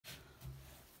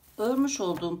Örmüş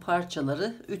olduğum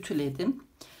parçaları ütüledim.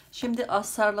 Şimdi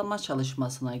astarlama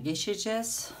çalışmasına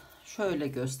geçeceğiz. Şöyle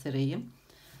göstereyim.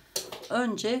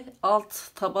 Önce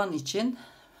alt taban için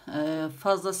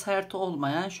fazla sert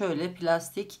olmayan şöyle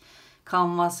plastik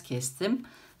kanvas kestim.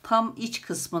 Tam iç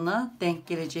kısmına denk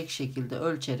gelecek şekilde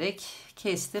ölçerek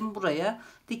kestim. Buraya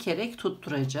dikerek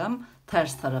tutturacağım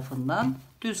ters tarafından.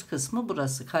 Düz kısmı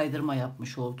burası, kaydırma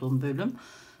yapmış olduğum bölüm.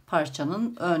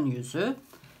 Parçanın ön yüzü.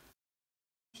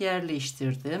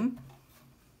 Yerleştirdim.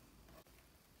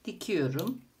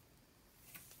 Dikiyorum.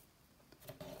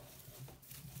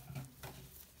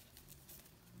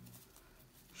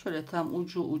 Şöyle tam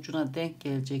ucu ucuna denk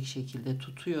gelecek şekilde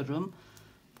tutuyorum.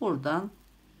 Buradan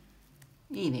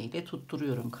iğne ile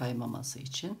tutturuyorum kaymaması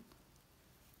için.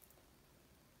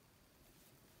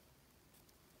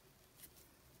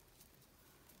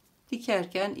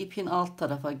 Dikerken ipin alt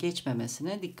tarafa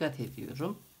geçmemesine dikkat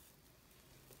ediyorum.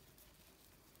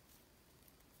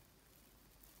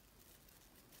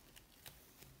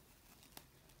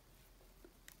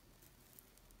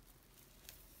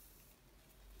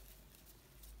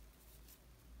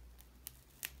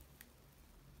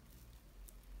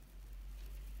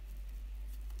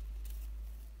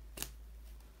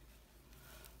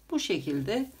 Bu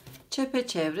şekilde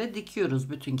çepeçevre dikiyoruz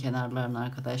bütün kenarlarını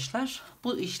arkadaşlar.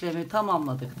 Bu işlemi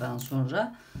tamamladıktan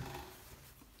sonra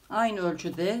aynı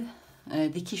ölçüde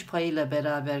dikiş payıyla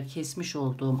beraber kesmiş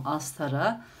olduğum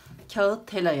astara kağıt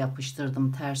tela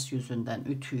yapıştırdım ters yüzünden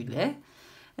ütüyle.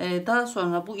 Daha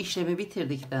sonra bu işlemi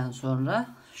bitirdikten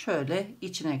sonra şöyle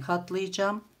içine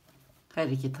katlayacağım. Her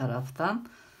iki taraftan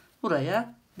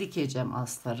buraya dikeceğim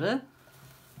astarı.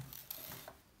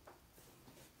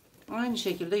 Aynı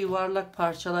şekilde yuvarlak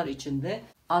parçalar içinde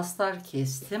astar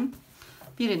kestim.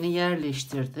 Birini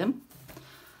yerleştirdim.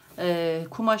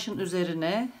 Kumaşın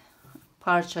üzerine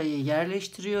parçayı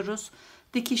yerleştiriyoruz.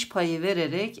 Dikiş payı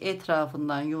vererek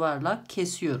etrafından yuvarlak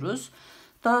kesiyoruz.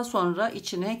 Daha sonra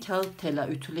içine kağıt tela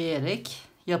ütüleyerek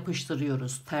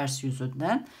yapıştırıyoruz ters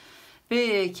yüzünden.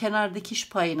 Ve kenar dikiş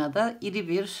payına da iri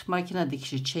bir makine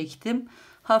dikişi çektim.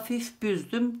 Hafif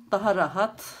büzdüm. Daha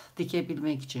rahat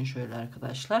dikebilmek için şöyle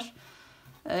arkadaşlar.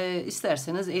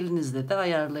 İsterseniz elinizle de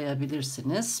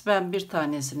ayarlayabilirsiniz. Ben bir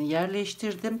tanesini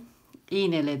yerleştirdim.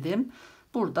 İğneledim.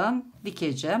 Buradan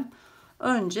dikeceğim.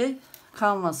 Önce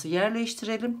kanvası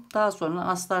yerleştirelim. Daha sonra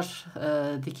astar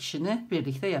dikişini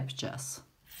birlikte yapacağız.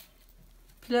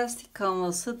 Plastik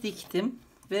kanvası diktim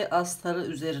ve astarı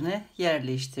üzerine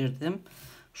yerleştirdim.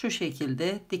 Şu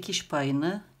şekilde dikiş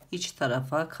payını iç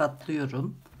tarafa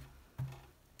katlıyorum.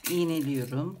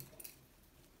 İğneliyorum.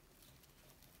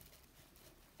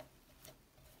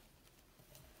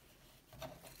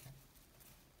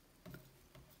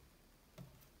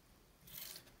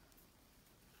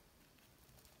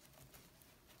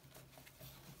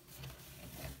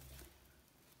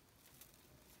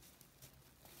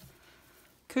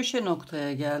 Köşe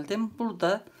noktaya geldim.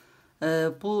 Burada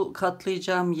bu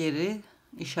katlayacağım yeri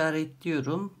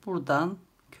işaretliyorum. Buradan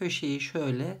köşeyi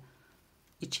şöyle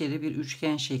içeri bir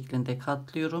üçgen şeklinde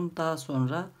katlıyorum. Daha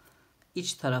sonra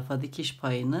iç tarafa dikiş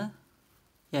payını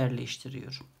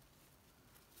yerleştiriyorum.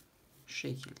 Şu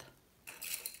şekilde.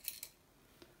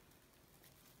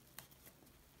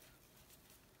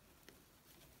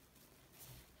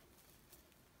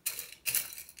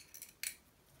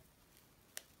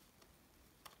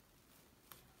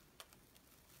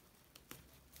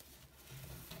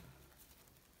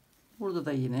 Burada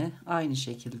da yine aynı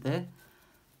şekilde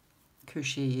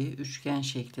köşeyi üçgen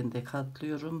şeklinde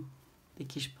katlıyorum.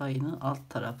 Dikiş payını alt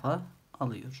tarafa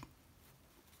alıyorum.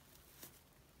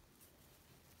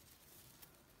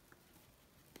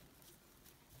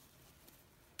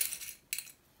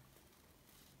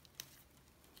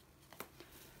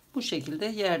 Bu şekilde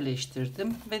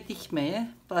yerleştirdim ve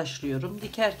dikmeye başlıyorum.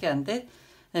 Dikerken de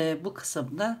bu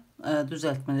kısımda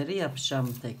düzeltmeleri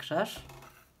yapacağım tekrar.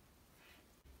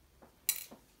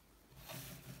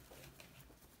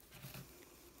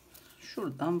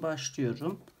 Şuradan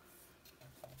başlıyorum.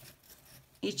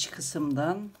 İç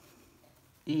kısımdan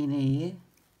iğneyi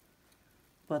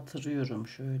batırıyorum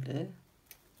şöyle.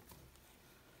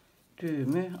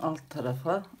 Düğümü alt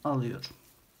tarafa alıyorum.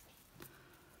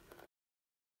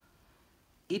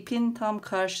 İpin tam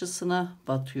karşısına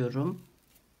batıyorum.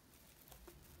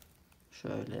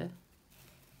 Şöyle.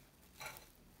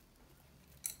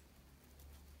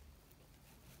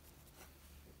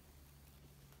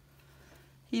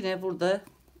 Yine burada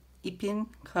ipin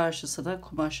karşısına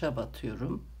kumaşa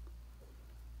batıyorum.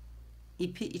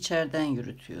 İpi içeriden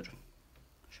yürütüyorum.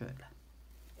 Şöyle.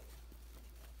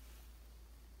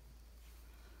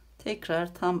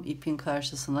 Tekrar tam ipin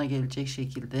karşısına gelecek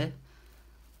şekilde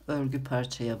örgü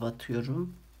parçaya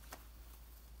batıyorum.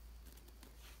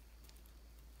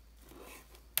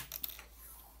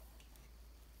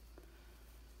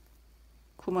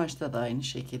 Kumaşta da aynı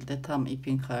şekilde tam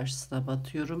ipin karşısına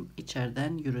batıyorum.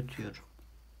 İçeriden yürütüyorum.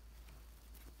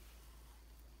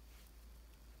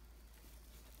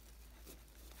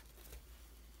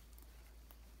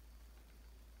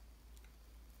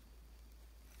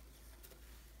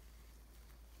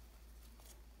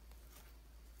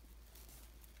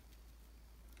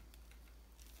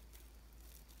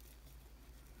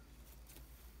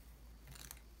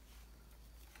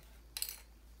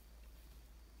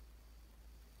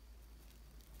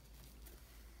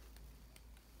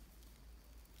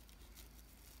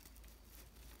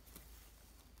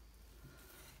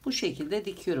 Bu şekilde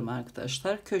dikiyorum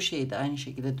arkadaşlar. Köşeyi de aynı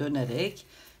şekilde dönerek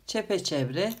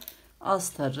çepeçevre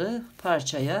astarı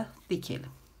parçaya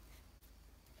dikelim.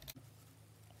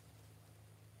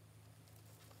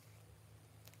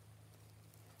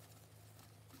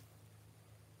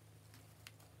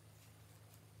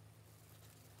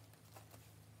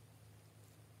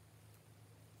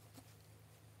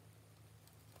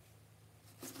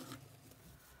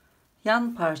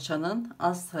 Yan parçanın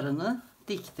astarını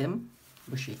diktim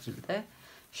bu şekilde.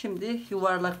 Şimdi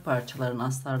yuvarlak parçaların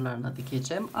astarlarına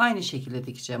dikeceğim. Aynı şekilde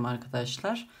dikeceğim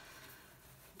arkadaşlar.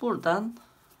 Buradan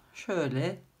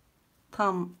şöyle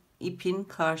tam ipin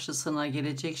karşısına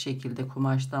gelecek şekilde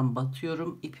kumaştan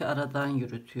batıyorum. İpi aradan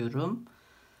yürütüyorum.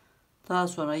 Daha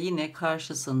sonra yine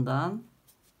karşısından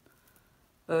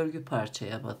örgü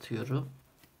parçaya batıyorum.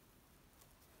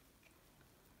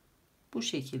 Bu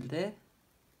şekilde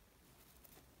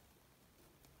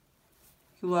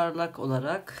yuvarlak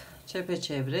olarak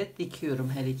çepeçevre dikiyorum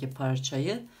her iki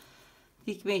parçayı.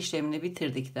 Dikme işlemini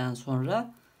bitirdikten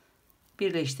sonra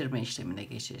birleştirme işlemine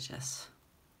geçeceğiz.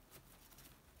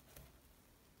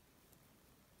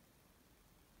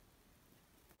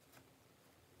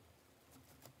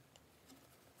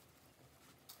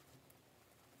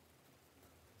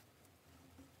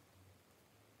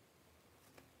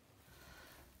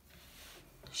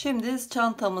 Şimdi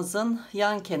çantamızın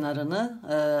yan kenarını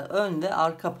ön ve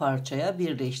arka parçaya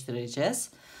birleştireceğiz.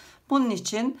 Bunun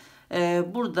için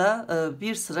burada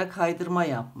bir sıra kaydırma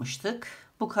yapmıştık.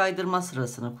 Bu kaydırma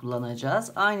sırasını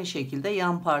kullanacağız. Aynı şekilde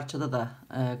yan parçada da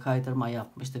kaydırma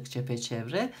yapmıştık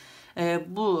çepeçevre.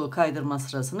 Bu kaydırma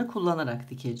sırasını kullanarak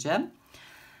dikeceğim.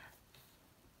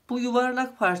 Bu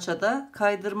yuvarlak parçada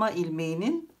kaydırma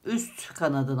ilmeğinin üst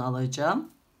kanadını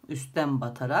alacağım. Üstten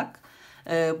batarak.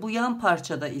 Bu yan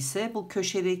parçada ise bu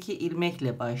köşedeki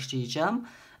ilmekle başlayacağım.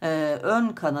 Ön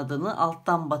kanadını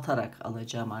alttan batarak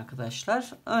alacağım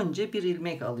arkadaşlar. Önce bir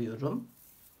ilmek alıyorum.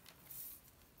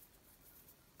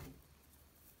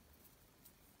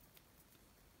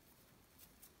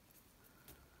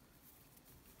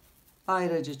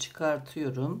 Ayrıca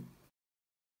çıkartıyorum.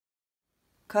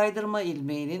 Kaydırma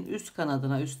ilmeğinin üst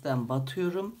kanadına üstten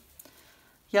batıyorum.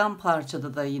 Yan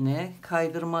parçada da yine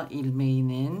kaydırma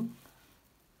ilmeğinin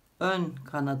ön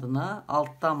kanadına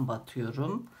alttan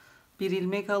batıyorum. Bir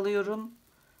ilmek alıyorum.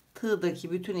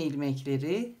 Tığdaki bütün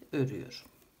ilmekleri örüyorum.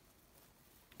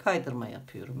 Kaydırma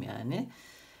yapıyorum yani.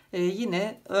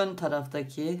 Yine ön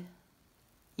taraftaki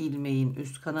ilmeğin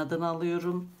üst kanadını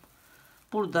alıyorum.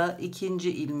 Burada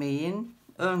ikinci ilmeğin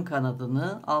ön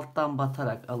kanadını alttan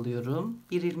batarak alıyorum.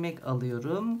 Bir ilmek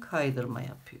alıyorum. Kaydırma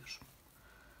yapıyorum.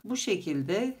 Bu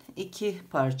şekilde iki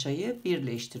parçayı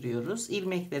birleştiriyoruz.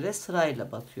 İlmeklere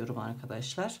sırayla batıyorum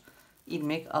arkadaşlar.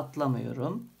 İlmek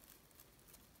atlamıyorum.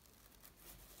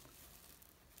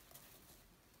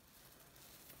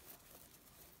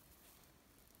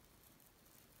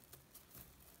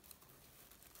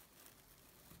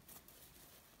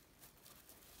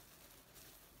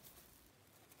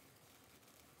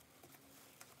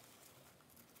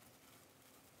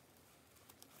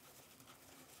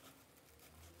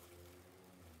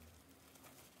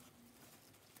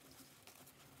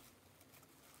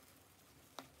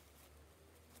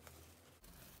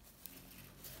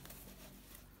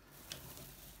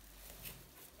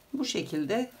 Bu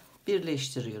şekilde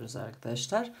birleştiriyoruz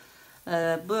arkadaşlar.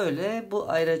 Böyle bu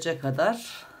ayraca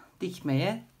kadar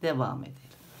dikmeye devam edelim.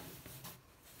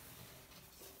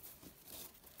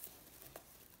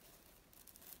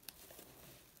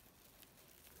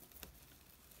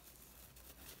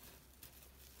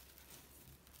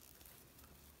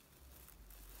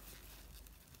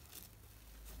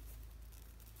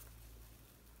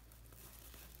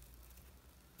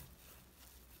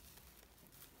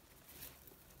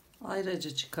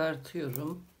 Ayrıca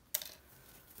çıkartıyorum.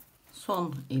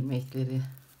 Son ilmekleri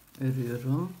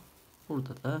örüyorum.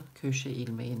 Burada da köşe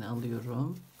ilmeğini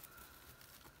alıyorum.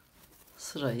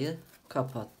 sırayı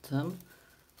kapattım.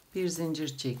 Bir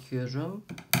zincir çekiyorum.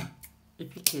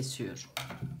 İpi kesiyorum.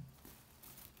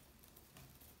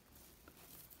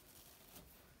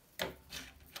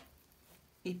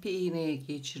 İpi iğneye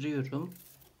geçiriyorum.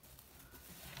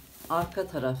 Arka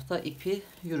tarafta ipi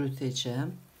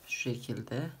yürüteceğim. Şu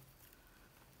şekilde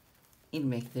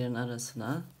ilmeklerin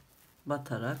arasına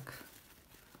batarak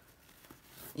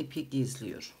ipi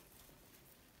gizliyorum.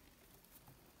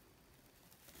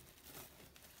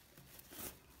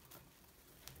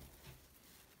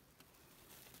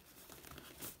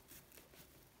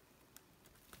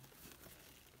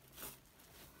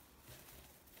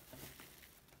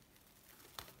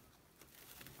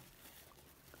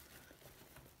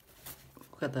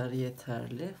 Bu kadar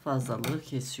yeterli. Fazlalığı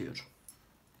kesiyorum.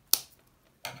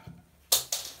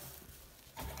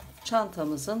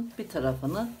 Çantamızın bir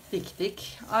tarafını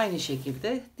diktik. Aynı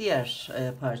şekilde diğer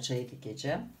parçayı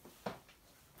dikeceğim.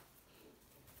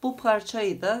 Bu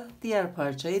parçayı da diğer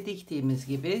parçayı diktiğimiz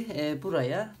gibi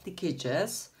buraya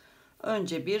dikeceğiz.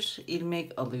 Önce bir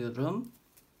ilmek alıyorum.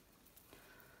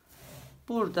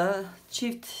 Burada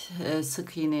çift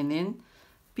sık iğnenin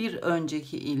bir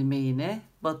önceki ilmeğine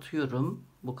batıyorum.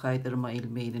 Bu kaydırma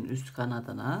ilmeğinin üst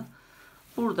kanadına.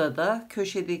 Burada da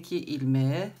köşedeki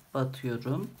ilmeğe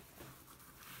batıyorum.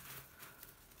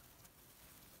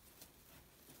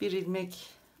 Bir ilmek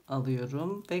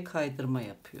alıyorum ve kaydırma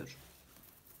yapıyorum.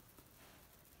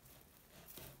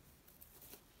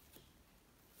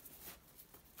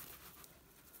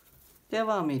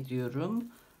 Devam ediyorum.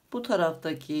 Bu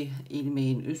taraftaki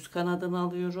ilmeğin üst kanadını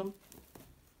alıyorum.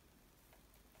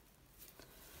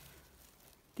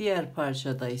 Diğer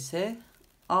parçada ise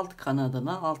alt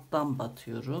kanadına alttan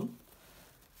batıyorum.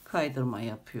 Kaydırma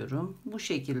yapıyorum. Bu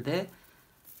şekilde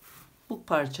bu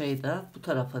parçayı da bu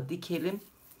tarafa dikelim.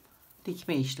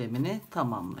 Dikme işlemini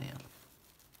tamamlayalım.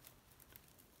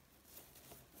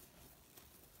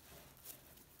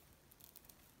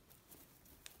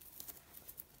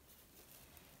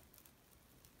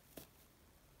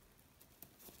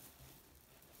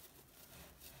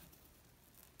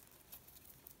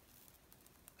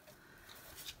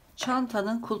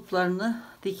 Çantanın kulplarını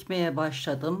dikmeye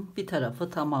başladım. Bir tarafı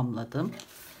tamamladım.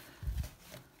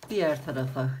 Diğer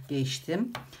tarafa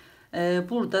geçtim.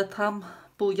 Burada tam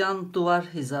bu yan duvar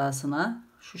hizasına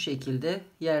şu şekilde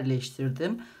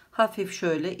yerleştirdim. Hafif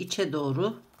şöyle içe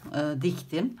doğru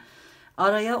diktim.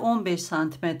 Araya 15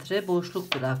 santimetre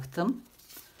boşluk bıraktım.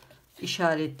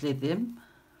 İşaretledim.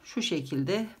 Şu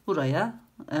şekilde buraya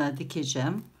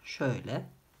dikeceğim. Şöyle.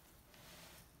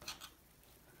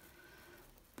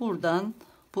 Buradan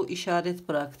bu işaret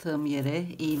bıraktığım yere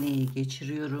iğneyi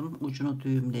geçiriyorum. Ucunu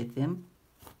düğümledim.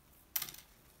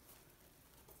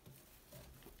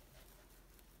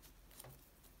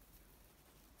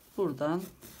 Buradan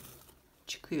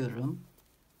çıkıyorum.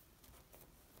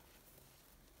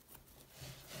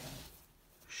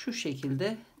 Şu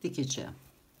şekilde dikeceğim.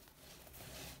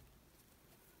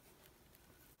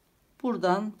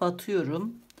 Buradan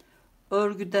batıyorum.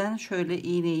 Örgüden şöyle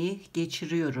iğneyi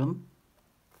geçiriyorum.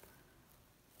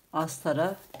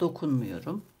 Astara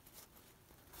dokunmuyorum.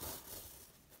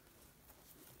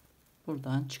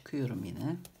 Buradan çıkıyorum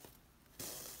yine.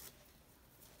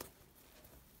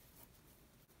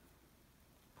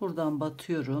 Buradan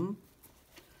batıyorum.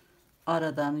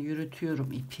 Aradan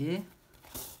yürütüyorum ipi.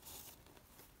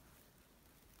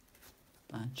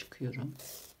 Buradan çıkıyorum.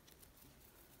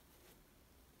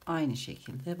 Aynı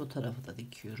şekilde bu tarafı da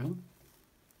dikiyorum.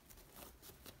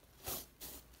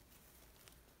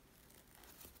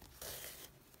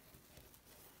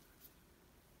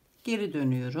 Geri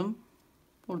dönüyorum.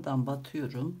 Buradan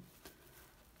batıyorum.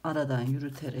 Aradan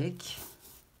yürüterek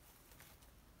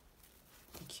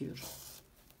dikiyorum.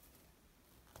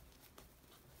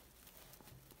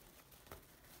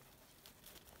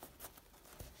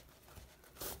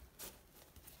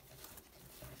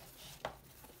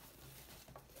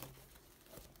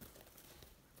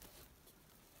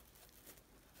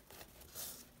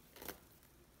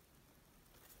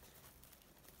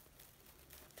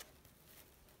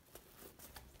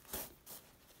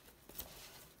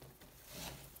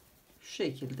 Şu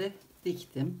şekilde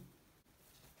diktim.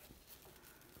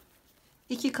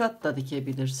 2 kat da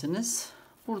dikebilirsiniz.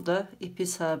 Burada ipi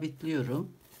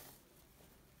sabitliyorum.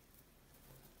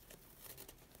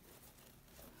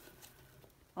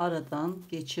 Aradan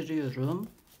geçiriyorum.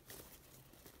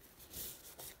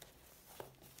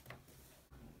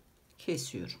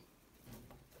 Kesiyorum.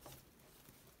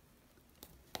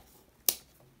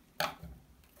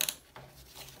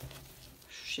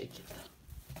 Şu şekilde.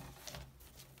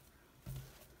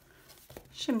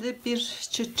 Şimdi bir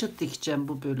çıt çıt dikeceğim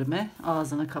bu bölüme,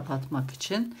 ağzını kapatmak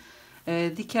için.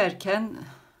 Dikerken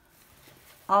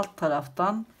alt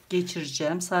taraftan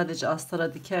geçireceğim. Sadece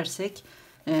astara dikersek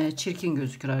çirkin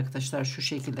gözükür arkadaşlar, şu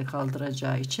şekilde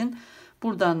kaldıracağı için.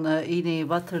 Buradan iğneyi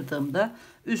batırdığımda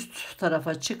üst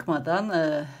tarafa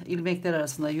çıkmadan ilmekler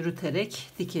arasında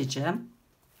yürüterek dikeceğim.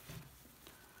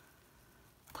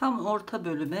 Tam orta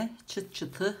bölüme çıt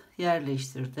çıtı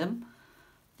yerleştirdim.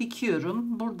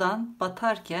 Dikiyorum. Buradan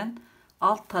batarken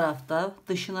alt tarafta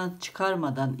dışına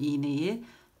çıkarmadan iğneyi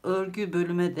örgü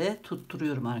bölüme de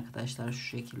tutturuyorum arkadaşlar,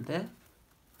 şu şekilde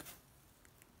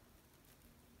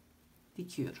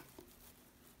dikiyorum.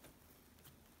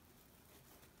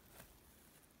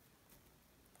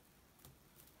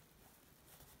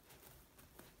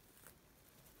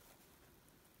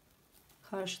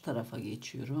 Karşı tarafa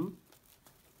geçiyorum.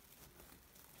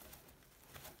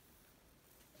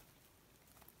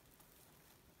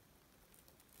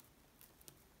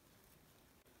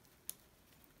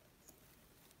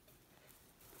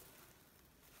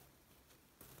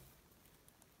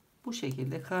 Bu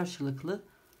şekilde karşılıklı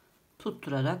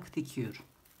tutturarak dikiyorum.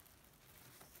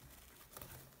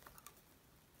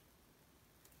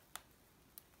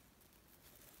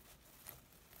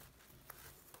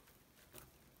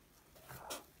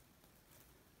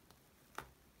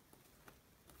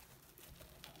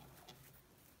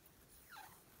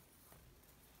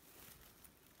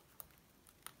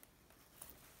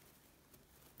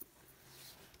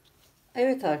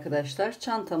 Evet arkadaşlar,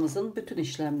 çantamızın bütün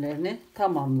işlemlerini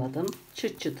tamamladım.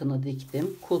 Çıt çıtını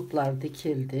diktim. Kulplar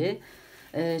dikildi.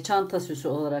 Çanta süsü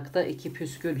olarak da 2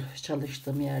 püskül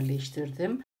çalıştım,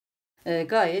 yerleştirdim.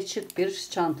 Gayet şık bir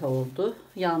çanta oldu.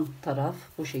 Yan taraf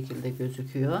bu şekilde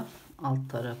gözüküyor. Alt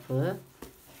tarafı,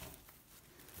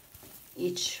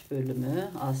 iç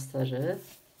bölümü, astarı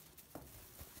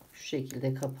şu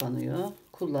şekilde kapanıyor.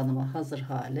 Kullanıma hazır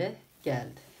hale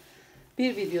geldi.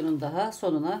 Bir videonun daha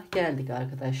sonuna geldik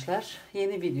arkadaşlar.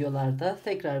 Yeni videolarda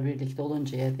tekrar birlikte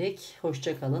oluncaya dek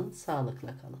hoşça kalın,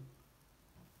 sağlıkla kalın.